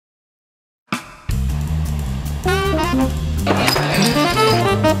Here's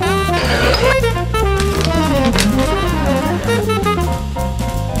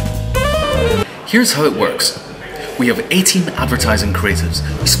how it works. We have 18 advertising creatives.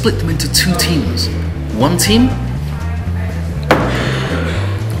 We split them into 2 teams. One team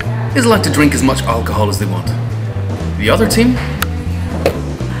is allowed to drink as much alcohol as they want. The other team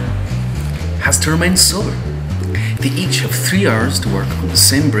has to remain sober. They each have 3 hours to work on the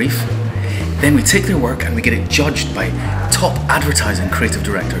same brief. Then we take their work and we get it judged by top advertising creative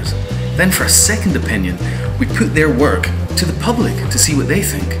directors. Then for a second opinion, we put their work to the public to see what they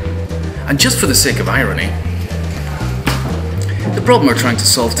think. And just for the sake of irony, the problem we're trying to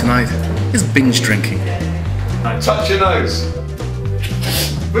solve tonight is binge drinking. Touch your nose.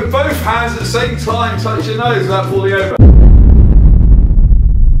 With both hands at the same time, touch your nose without falling over.